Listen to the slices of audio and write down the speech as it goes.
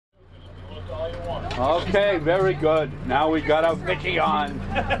Okay, very good. Now we got our fishy on.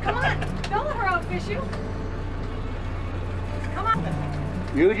 Come on, don't let her outfish you. Come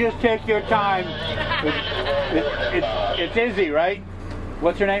on. You just take your time. It's Izzy, right?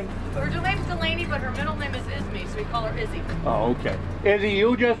 What's her name? Her name's Delaney, but her middle name is Izzy, so we call her Izzy. Oh, okay. Izzy,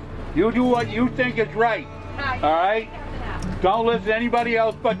 you do what you think is right. All right? Don't listen to anybody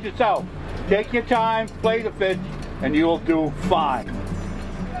else but yourself. Take your time, play the fish, and you'll do fine.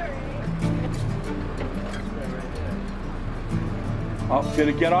 Oh, did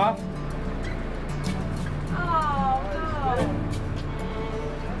it get off? Oh,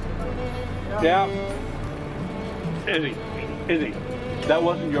 no. Yeah. Izzy, that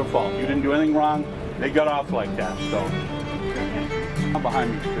wasn't your fault. You didn't do anything wrong. They got off like that, so. I'm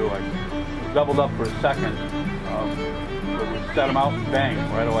behind me too. I doubled up for a second. Set them out and bang,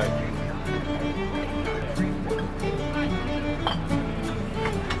 right away.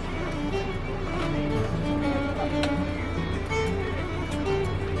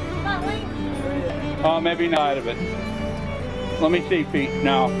 Oh, maybe not of it. Let me see, Pete.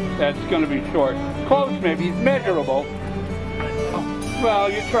 Now, that's going to be short. Close, maybe. It's measurable. Well,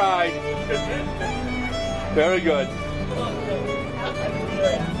 you tried. Very good.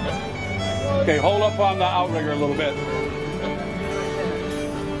 Okay, hold up on the outrigger a little bit.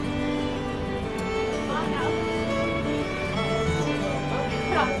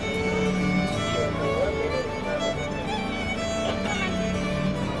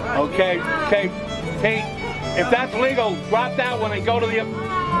 Okay, Pete, if that's legal, drop that one and go to the...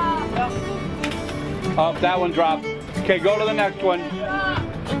 Oh, that one dropped. Okay, go to the next one.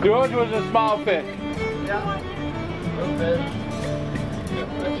 Yours was a small fish.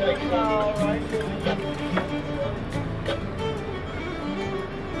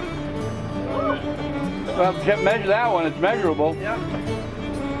 Well, measure that one, it's measurable.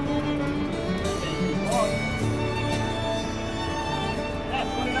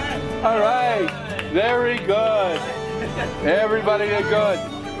 All right, very good. Everybody did good.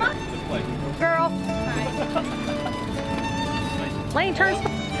 Girl. Lane turns.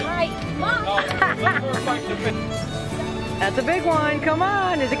 Right, Mom. That's a big one. Come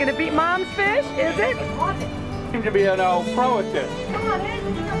on. Is it going to beat Mom's fish? Is it? You seem to be an pro at this. Come on,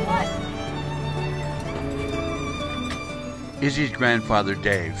 Izzy. Izzy's grandfather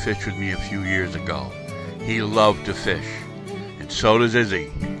Dave fished with me a few years ago. He loved to fish, and so does Izzy.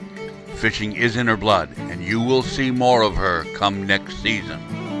 Fishing is in her blood, and you will see more of her come next season.